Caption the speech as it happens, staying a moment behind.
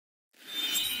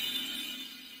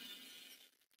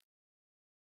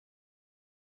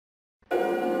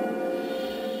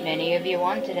Many of you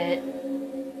wanted it.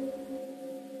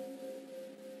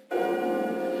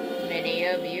 Many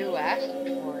of you asked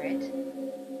for it.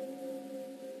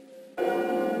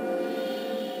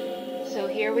 So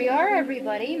here we are,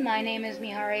 everybody. My name is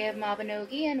Mihari of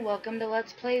Mabinogi, and welcome to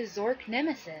Let's Play Zork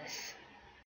Nemesis.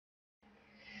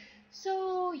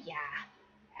 So, yeah.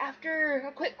 After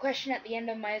a quick question at the end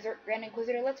of my Zork Grand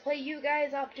Inquisitor Let's Play, you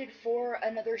guys opted for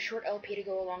another short LP to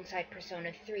go alongside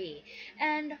Persona 3,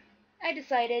 and I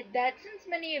decided that since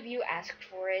many of you asked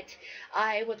for it,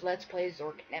 I would Let's Play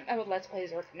Zork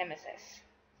Nemesis.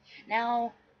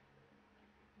 Now,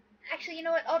 actually, you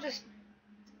know what? I'll just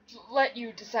let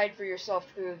you decide for yourself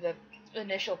through the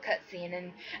initial cutscene,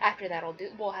 and after that,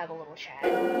 we'll have a little chat.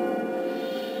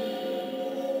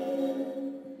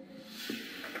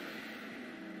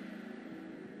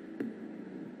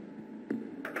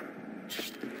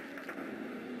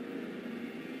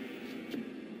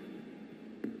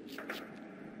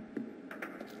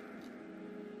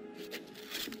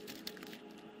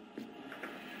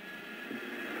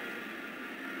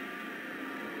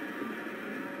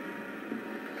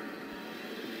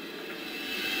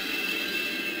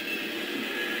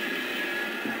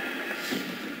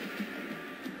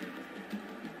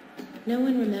 No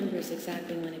one remembers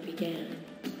exactly when it began,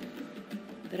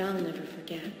 but I'll never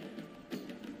forget.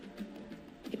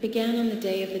 It began on the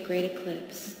day of the Great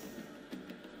Eclipse,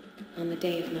 on the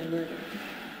day of my murder.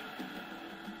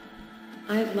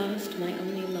 I've lost my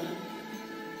only love,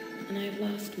 and I've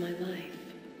lost my life.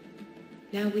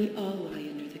 Now we all lie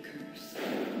under the curse.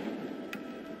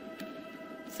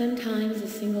 Sometimes a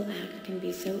single act can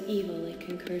be so evil it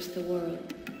can curse the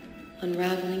world,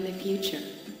 unraveling the future.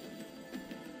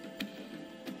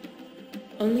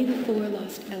 Only the 4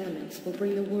 lost elements will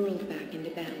bring the world back into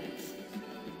balance.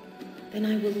 Then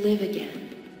I will live again.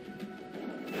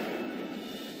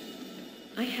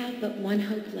 I have but one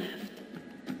hope left,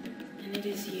 and it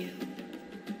is you.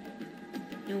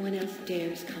 No one else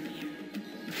dares come here.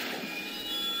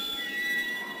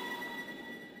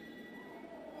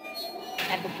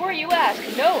 And before you ask,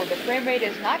 no, the frame rate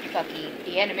is not fucky.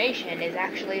 The animation is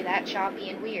actually that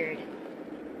choppy and weird.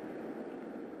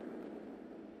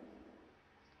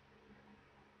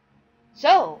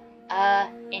 So,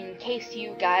 in case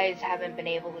you guys haven't been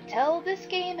able to tell, this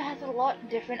game has a lot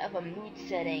different of a mood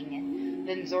setting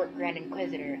than Zork Grand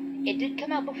Inquisitor. It did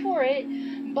come out before it,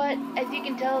 but as you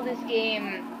can tell, this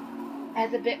game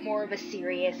has a bit more of a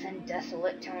serious and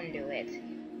desolate tone to it.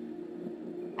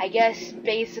 I guess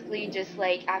basically just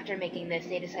like after making this,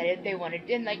 they decided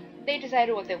they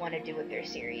decided what they want to do with their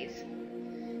series.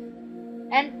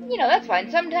 And, you know, that's fine.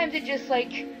 Sometimes it just,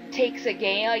 takes a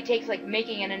game,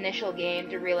 making an initial game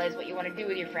to realize what you want to do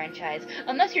with your franchise.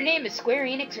 Unless your name is Square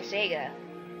Enix or Sega.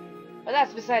 But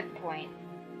that's beside the point.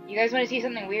 You guys want to see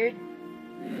something weird?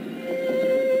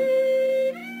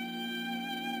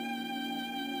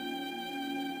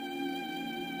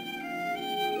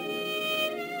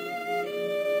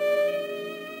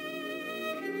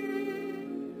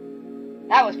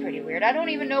 That was pretty weird. I don't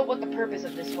even know what the purpose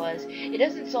of this was. It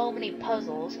doesn't solve any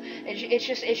puzzles. It's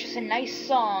just a nice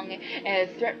song and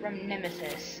a threat from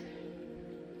Nemesis,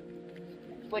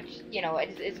 which, you know,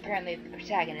 is apparently the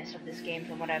protagonist of this game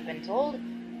from what I've been told,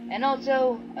 and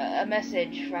also a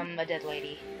message from a dead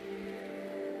lady.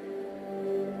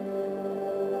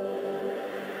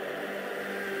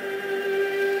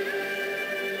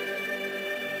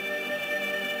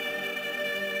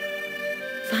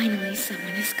 Finally,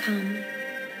 someone has come.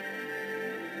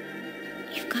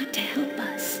 You've got to help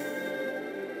us.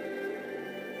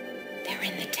 They're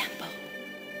in the temple.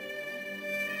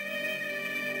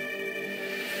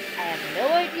 I have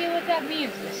no idea what that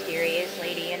means, mysterious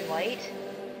lady in white.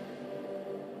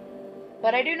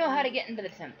 But I do know how to get into the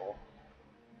temple.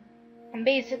 And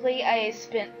basically, I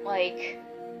spent,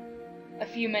 a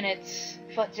few minutes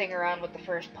futzing around with the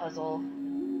first puzzle.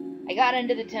 I got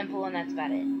into the temple, and that's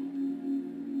about it.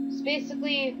 So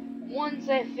basically, once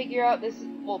I figure out this,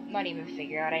 well, not even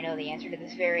figure out, I know the answer to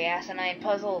this very asinine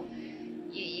puzzle.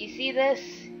 You see this?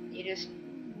 You just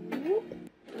whoop.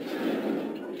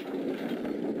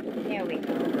 There we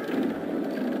go.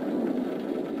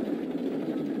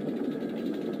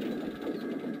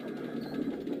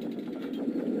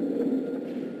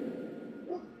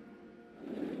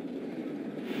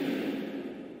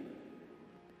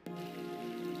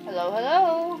 Hello,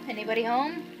 hello? Anybody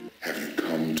home? Have you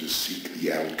come to seek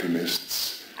the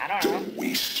alchemists? I don't know. Don't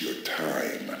waste your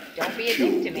time. Don't be a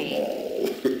dick to me. All.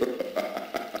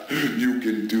 You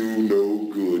can do no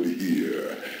good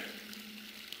here.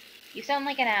 You sound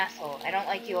like an asshole. I don't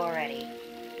like you already.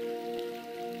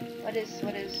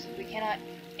 we cannot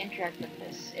interact with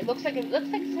this. It looks like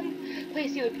some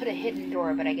place you would put a hidden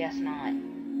door, but I guess not.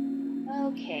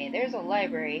 Okay, there's a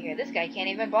library here. This guy can't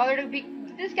even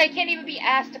be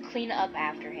asked to clean up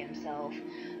after himself.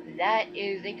 That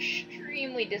is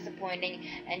extremely disappointing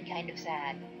and kind of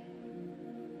sad.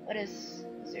 Is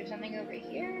there something over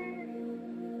here?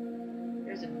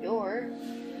 There's a door.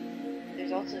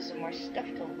 There's also some more stuff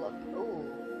to look. Oh,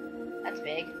 that's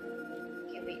big.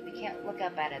 We can't look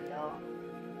up at it though.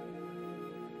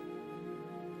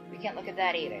 We can't look at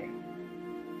that either.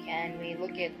 Can we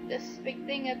look at this big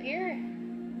thing up here?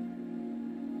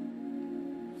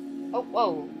 Oh,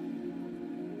 whoa.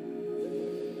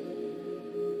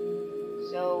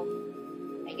 So,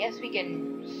 I guess we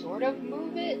can sort of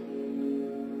move it.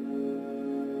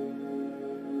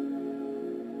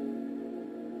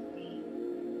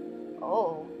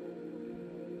 Oh.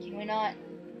 Can we not?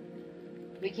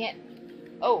 We can't.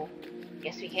 Oh.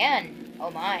 Yes, we can.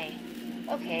 Oh my.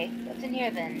 Okay, what's in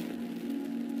here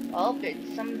then? Well,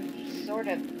 it's some sort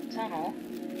of tunnel.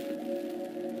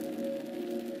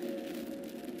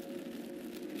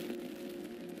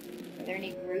 Are there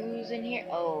any grooves in here?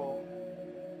 Oh.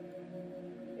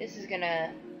 This is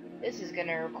gonna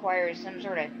require some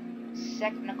sort of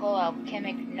technical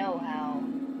alchemic know-how.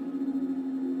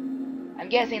 I'm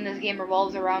guessing this game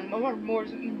revolves around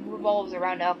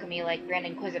alchemy like Grand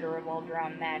Inquisitor revolved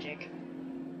around magic.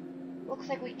 Looks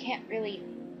like we can't really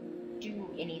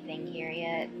do anything here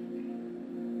yet.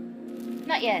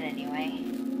 Not yet, anyway.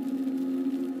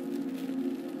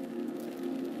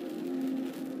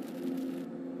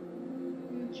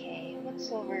 Okay,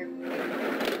 what's over?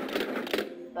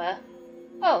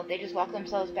 Oh, they just locked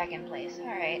themselves back in place.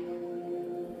 Alright.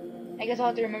 I guess I'll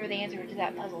have to remember the answer to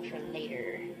that puzzle for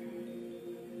later.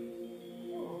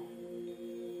 Oh.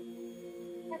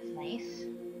 That's nice.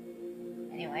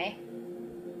 Anyway.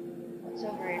 What's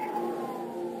over here?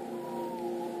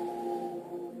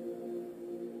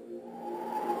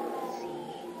 Let's see.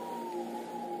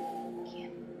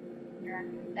 Can't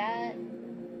interact with that.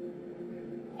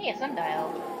 Hey, a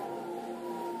sundial.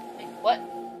 Wait, what?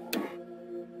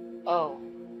 Oh.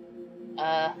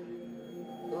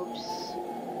 Oops.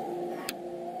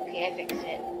 Okay, I fixed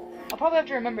it. I'll probably have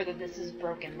to remember that this is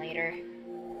broken later.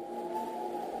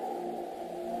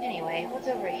 Anyway, what's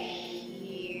over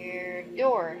here?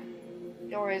 Door.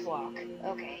 Door is locked.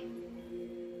 Okay.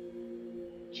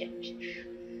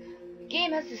 The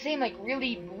game has the same, like,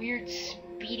 really weird,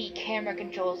 speedy camera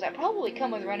controls that probably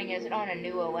come with running it on a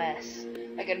new OS.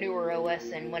 Like a newer OS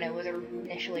than when it was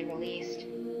initially released.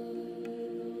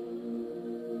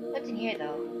 What's in here,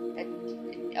 though?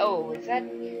 Oh, is that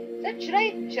should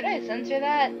I censor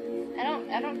that?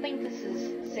 I don't think this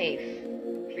is safe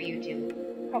for YouTube.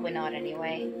 Probably not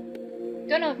anyway.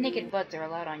 Don't know if naked butts are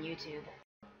allowed on YouTube.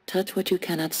 Touch what you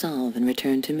cannot solve and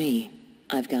return to me.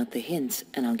 I've got the hints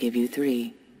and I'll give you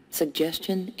 3.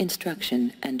 Suggestion,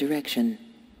 instruction, and direction.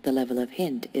 The level of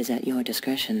hint is at your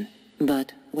discretion.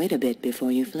 But wait a bit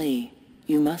before you flee.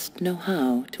 You must know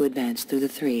how to advance through the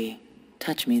 3.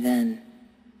 Touch me then.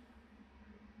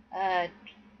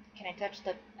 Can I touch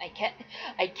the...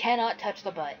 I cannot touch the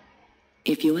butt.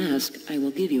 If you ask, I will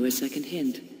give you a second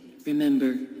hint.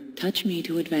 Remember, touch me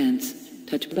to advance.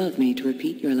 Touch above me to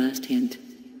repeat your last hint.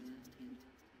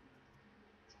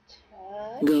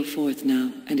 Touch. Go forth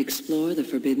now and explore the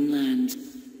Forbidden Lands.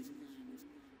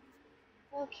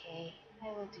 Okay,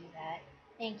 I will do that.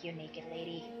 Thank you, naked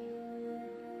lady.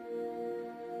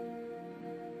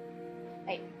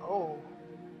 Oh.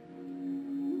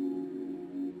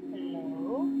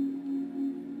 Hello?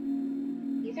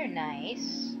 These are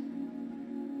nice.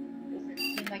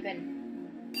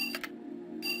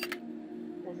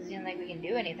 Doesn't seem like we can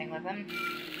do anything with them.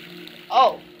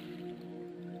 Oh!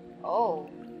 Oh.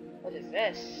 What is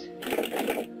this?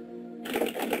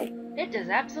 It does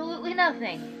absolutely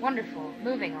nothing. Wonderful.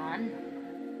 Moving on.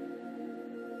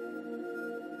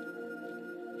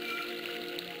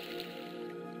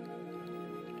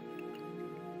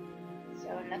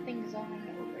 So nothing's on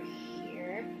over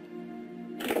here.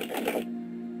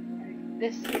 And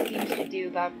this seems to do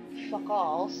about fuck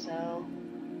all, so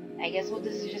I guess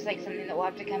this is just like something that we'll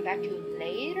have to come back to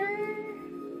later?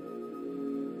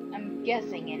 I'm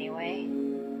guessing anyway.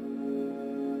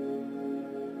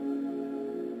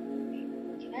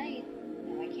 Can I?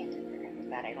 No, I can't interact with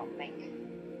that, I don't think.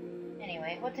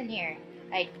 Anyway, what's in here?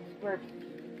 We're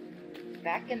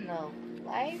back in the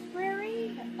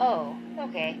library? Oh,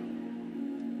 okay.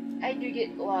 I do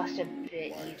get lost a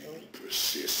bit easily.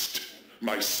 Persist.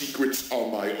 My secrets are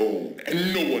my own,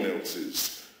 and no one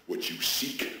else's. What you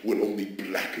seek will only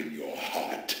blacken your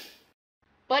heart.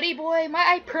 But buddy boy,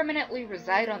 I permanently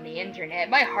reside on the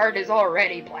internet. My heart is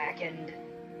already blackened.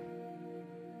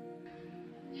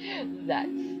 You're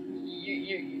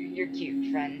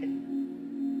cute, friend.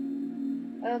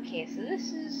 Okay, so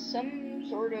this is some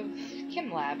sort of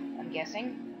chem lab, I'm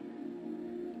guessing.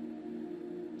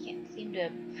 Can't seem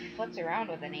to futz around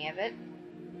with any of it.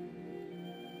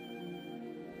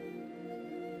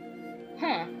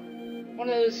 Huh. One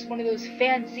of those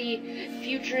fancy,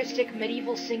 futuristic,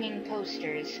 medieval singing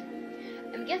posters.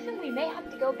 I'm guessing we may have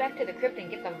to go back to the crypt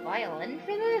and get the violin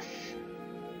for this?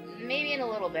 Maybe in a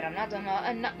little bit. I'm not done.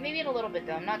 Maybe in a little bit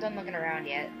though. I'm not done looking around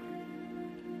yet.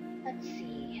 Let's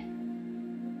see.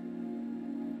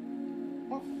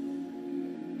 Oh,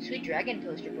 sweet dragon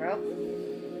poster, bro.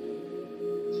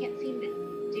 Can't seem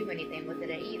to do anything with it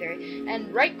either.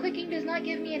 And right-clicking does not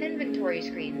give me an inventory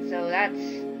screen, so that's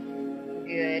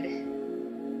good.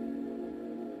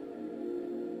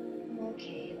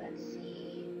 Okay, let's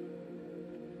see.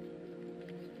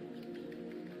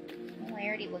 Well, I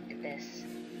already looked at this.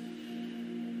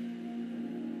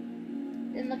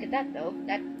 Didn't look at that though.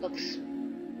 That looks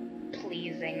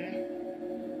pleasing.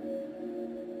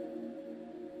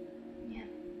 Yeah,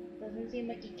 doesn't seem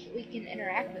like we can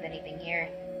interact with anything here.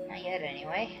 Not yet,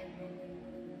 anyway.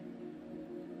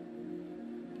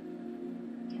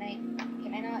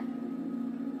 Can I not?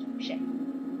 Shit.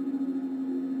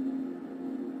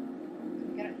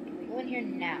 Can we go in here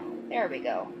now? There we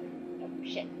go. Oh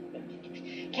shit.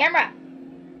 Camera!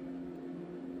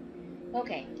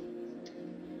 Okay.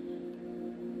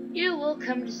 You will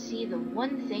come to see the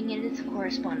one thing in its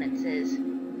correspondences.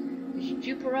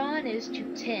 Juperon is to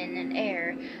tin and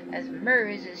air, as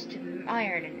Murs is to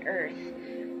iron and earth,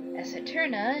 as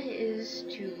Saturna is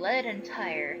to lead and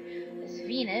tire, as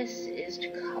Venus is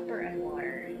to copper and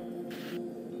water.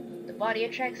 The body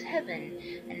attracts heaven,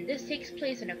 and this takes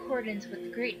place in accordance with the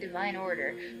great divine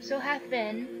order. So hath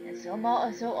been, and so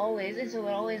always, and so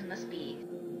it always must be.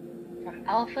 From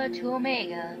Alpha to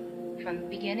Omega, from the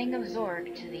beginning of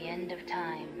Zork to the end of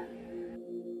time.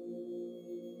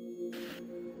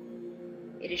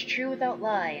 It is true without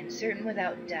lie and certain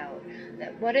without doubt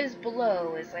that what is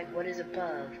below is like what is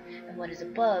above, and what is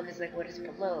above is like what is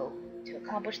below, to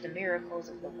accomplish the miracles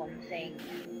of the one thing.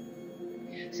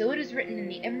 So it is written in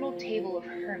the Emerald Table of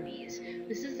Hermes.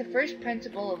 This is the first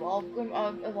principle of all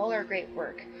our great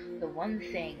work, the one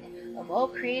thing. Of all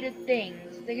created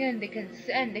things,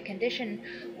 the condition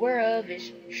whereof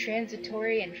is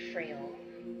transitory and frail.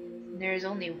 There is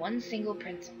only one single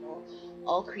principle.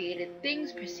 All created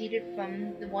things proceeded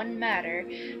from the one matter,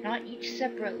 not each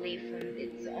separately from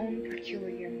its own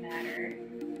peculiar matter.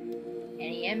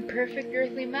 Any imperfect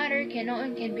earthly matter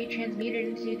can be transmuted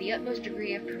into the utmost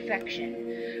degree of perfection.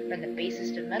 From the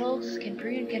basest of metals can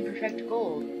perfect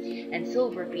gold, and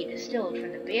silver be distilled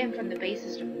from the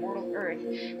basest of mortal earth,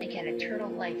 and can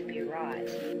eternal life be wrought.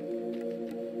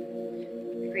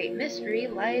 The great mystery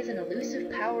lies in elusive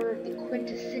power of the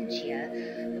quintessentia,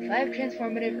 the five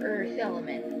transformative earth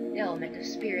element, the element of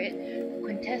spirit, the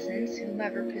quintessence.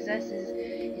 Whomever possesses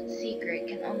its secret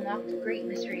can unlock the great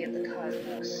mystery of the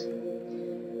cosmos.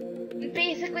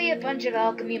 Basically a bunch of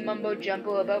alchemy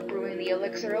mumbo-jumbo about brewing the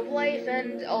elixir of life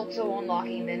and also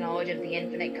unlocking the knowledge of the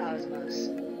infinite cosmos.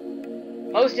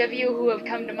 Most of you who have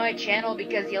come to my channel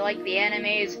because you like the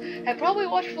animes have probably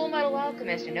watched Full Metal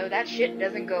Alchemist and know that shit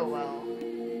doesn't go well.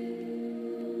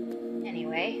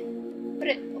 Anyway,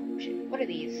 what are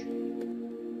these?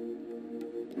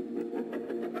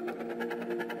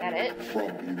 That it?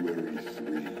 February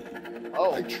 3.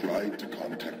 Oh. I tried to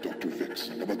contact Dr.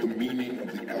 Vexen about the meaning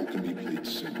of the alchemy plate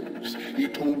symbols. He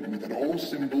told me that all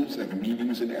symbols have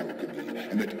meanings in alchemy,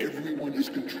 and that everyone is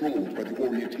controlled by the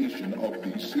orientation of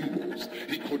these symbols.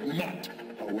 He could not,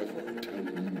 however, tell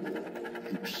me more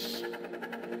use.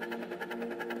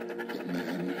 The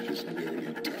man is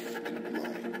merely deaf and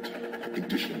blind, a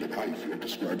condition that I feel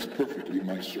describes perfectly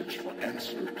my search for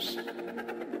answers.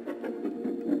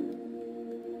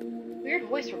 Weird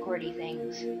voice recordy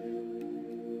things.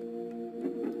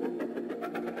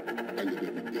 I live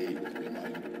every day with a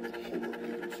reminder of the horror I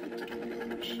have inflicted on the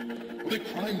others. Well, their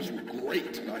crimes were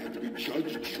great, and I had to be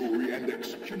judge, jury, and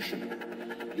executioner.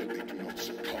 Yet they do not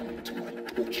succumb to my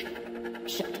torture.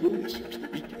 Sartorius is the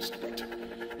weakest, but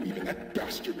even that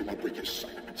bastard will not break his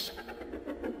silence.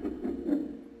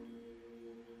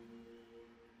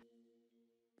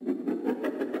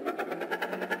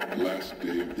 Last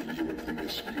day of the year of the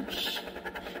misuse.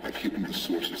 I've hidden the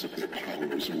sources of their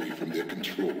powers away from their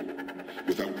control.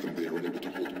 Without them, they are unable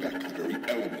to hold back the very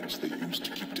elements they use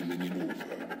to keep dominion over.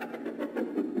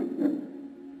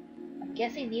 I'm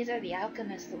guessing these are the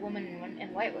alchemists the woman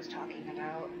in white was talking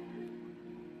about.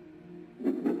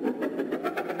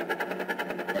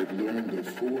 I've learned the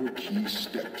 4 key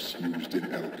steps used in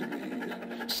alchemy: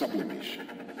 sublimation,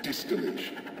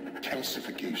 distillation,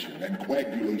 calcification, and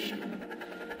coagulation.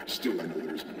 Still, I know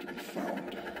there is more to be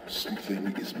found. Something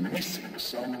is missing,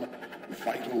 some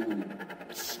vital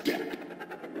step.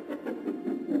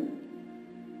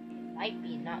 Might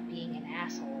be not being an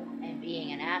asshole, and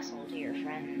being an asshole to your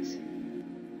friends.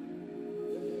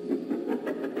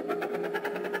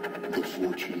 The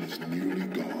fortune is nearly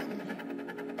gone.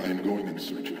 I am going in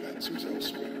search of answers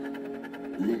elsewhere.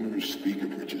 Rumors speak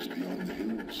of riches beyond the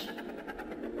hills.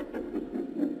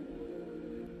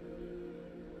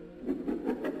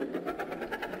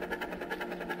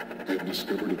 I have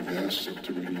discovered a vast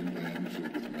subterranean land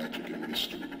filled with magic and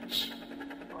mysteries.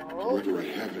 However, I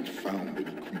haven't found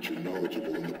any creature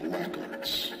knowledgeable in the black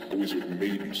arts. A wizard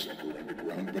may be somewhere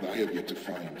underground, but I have yet to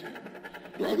find him.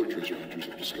 Other treasure hunters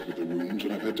have discovered the ruins,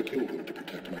 and I've had to kill them to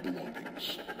protect my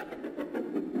belongings.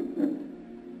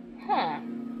 Huh.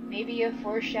 Maybe a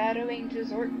foreshadowing to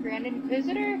Zork Grand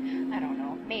Inquisitor? I don't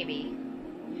know. Maybe.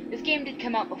 This game did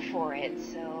come out before it,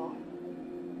 so...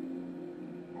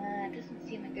 it doesn't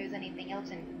seem like there's anything else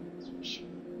in... Shit.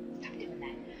 Stop doing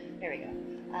that. There we go.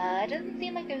 It doesn't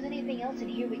seem like there's anything else in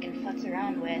here we can futz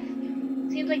around with.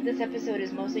 Seems like this episode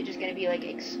is mostly just gonna be like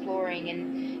exploring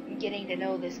and getting to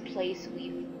know this place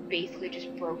we've basically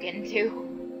just broke into.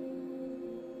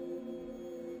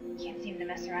 Can't seem to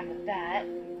mess around with that.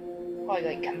 Probably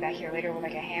like come back here later with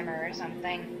like a hammer or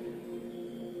something.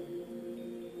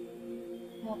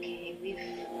 Okay, I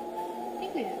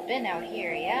think we've been out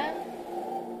here, yeah?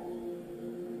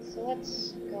 So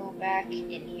let's go back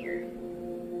in here.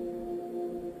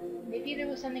 Maybe there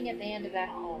was something at the end of that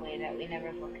hallway that we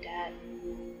never looked at.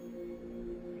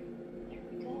 There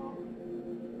we go.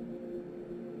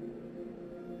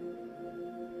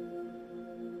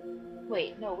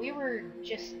 Wait, no, we were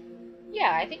just...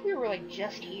 Yeah, I think we were like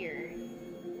just here.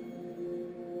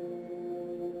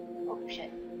 Oh,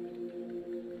 shit.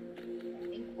 I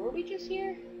think, were we just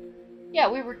here? Yeah,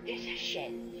 we were...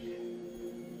 Shit.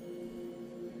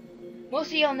 Most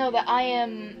of y'all know that I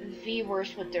am the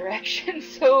worst with directions,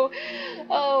 so...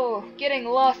 Oh, getting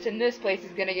lost in this place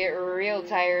is gonna get real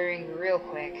tiring real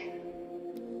quick.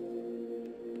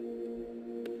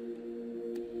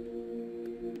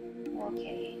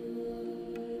 Okay.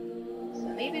 So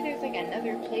maybe there's like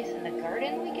another place in the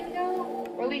garden we can go?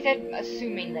 Or at least I'm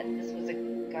assuming that this was a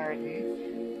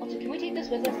garden. Also, can we take this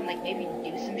with us and like maybe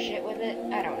do some shit with it?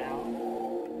 I don't know.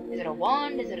 Is it a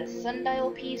wand? Is it a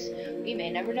sundial piece? We may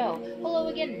never know. Hello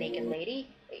again, naked lady.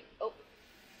 Wait, oh.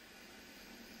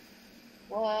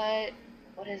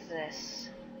 What is this?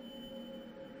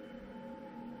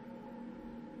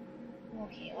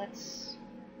 Okay, let's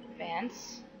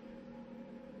advance.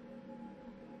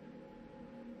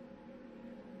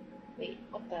 Wait,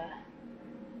 what the?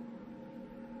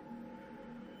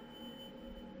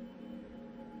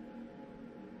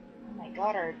 Oh my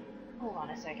god, hold on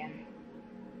a second.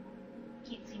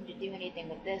 Can't seem to do anything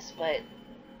with this, but...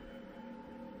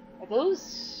 Are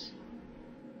those...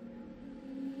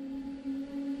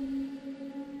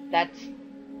 That's...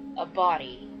 a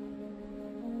body.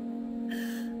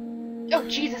 Oh,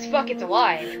 Jesus fuck, it's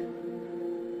alive!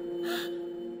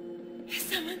 Is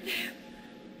someone there?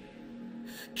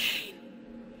 Kane?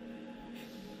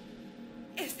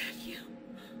 Is that you?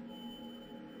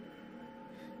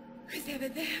 Who's ever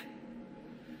there?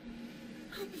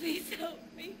 Oh, please help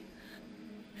me.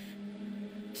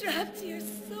 Trapped here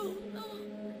so long.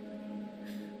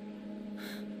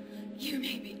 You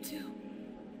made me too.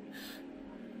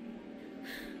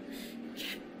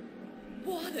 Get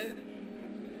water.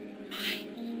 My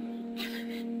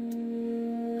element.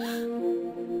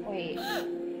 Wait.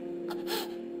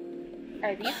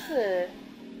 Are these the...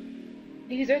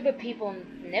 These are the people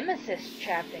Nemesis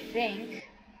trapped, I think.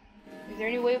 Is there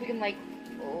any way we can, like,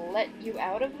 let you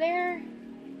out of there?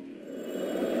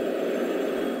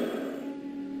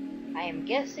 I am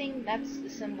guessing that's the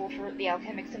symbol for the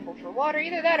alchemic symbol for water.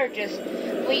 Either that or just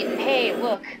blatant, hey,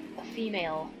 look, a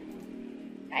female.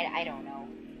 I don't know.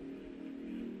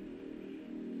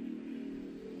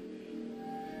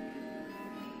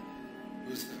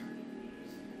 Who's there?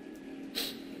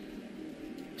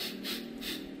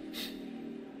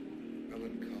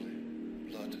 Melancholy,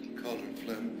 blood, color, and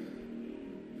phlegm.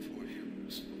 4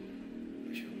 humans.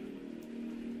 A human.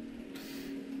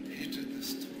 He did this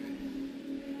to me.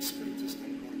 Spirit is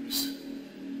enormous.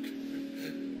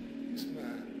 He's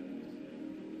mad.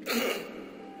 I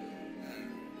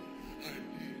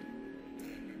need...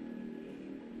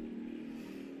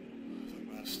 The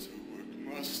master work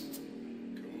must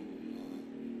go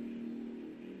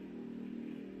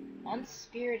on.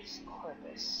 Unspiritus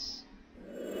corpus.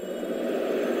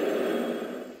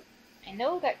 I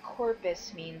know that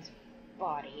corpus means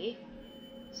body,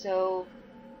 so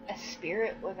a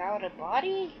spirit without a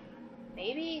body?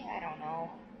 Maybe? I don't know.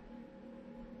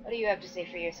 What do you have to say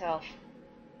for yourself?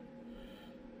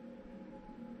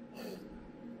 Who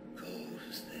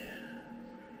goes there?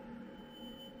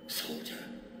 Soldier?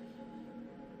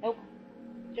 Nope.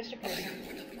 Just a I person. am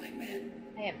one of my men.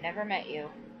 I have never met you.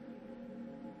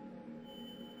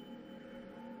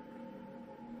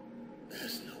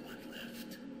 There's no one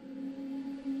left.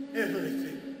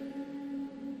 Everything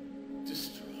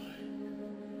destroyed.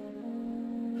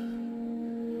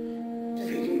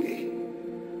 Bring me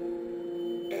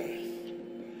earth.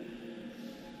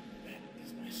 That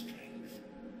is my strength.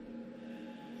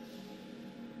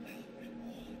 I'll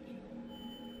reward you.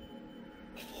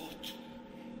 A fortune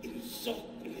in Zork.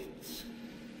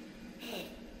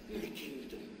 My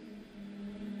kingdom.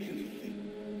 Anything.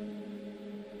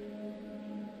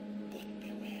 But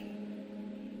beware.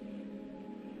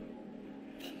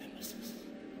 The Nemesis.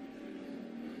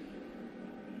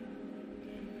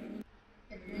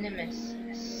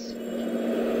 Nemesis.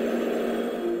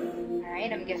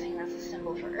 Alright, I'm guessing that's a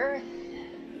symbol for Earth.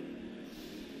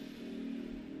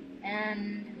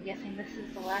 And I'm guessing this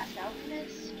is the last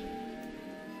alchemist.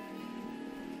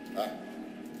 Ah.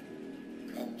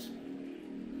 Comes.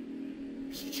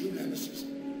 Is it you, Nemesis?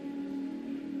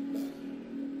 No.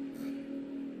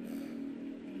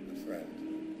 A friend.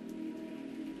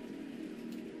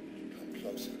 Come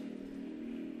closer.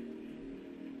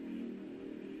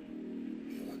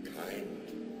 You are kind,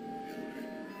 Henry.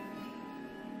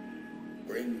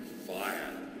 Bring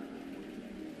fire.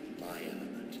 My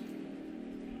element.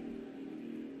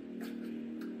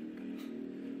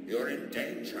 You're in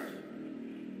danger.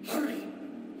 Hurry.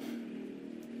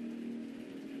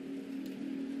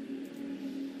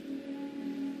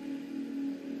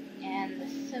 And the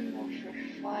symbol for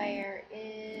fire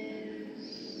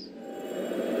is...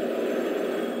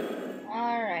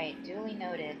 Alright, duly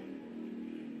noted.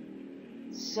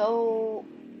 So,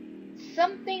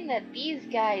 something that these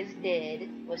guys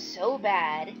did was so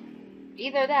bad,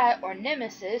 either that or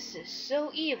Nemesis is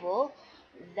so evil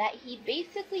that he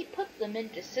basically put them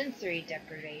into sensory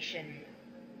deprivation.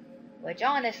 Which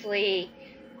honestly,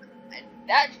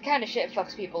 that kind of shit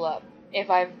fucks people up. If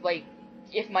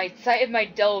my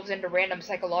delves into random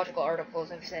psychological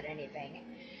articles have said anything.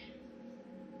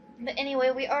 But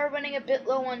anyway, we are running a bit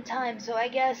low on time, so I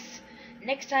guess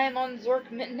next time on Zork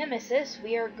Nemesis,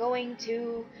 we are going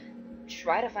to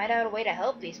try to find out a way to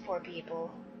help these poor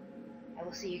people. I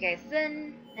will see you guys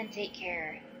then, and take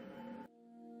care.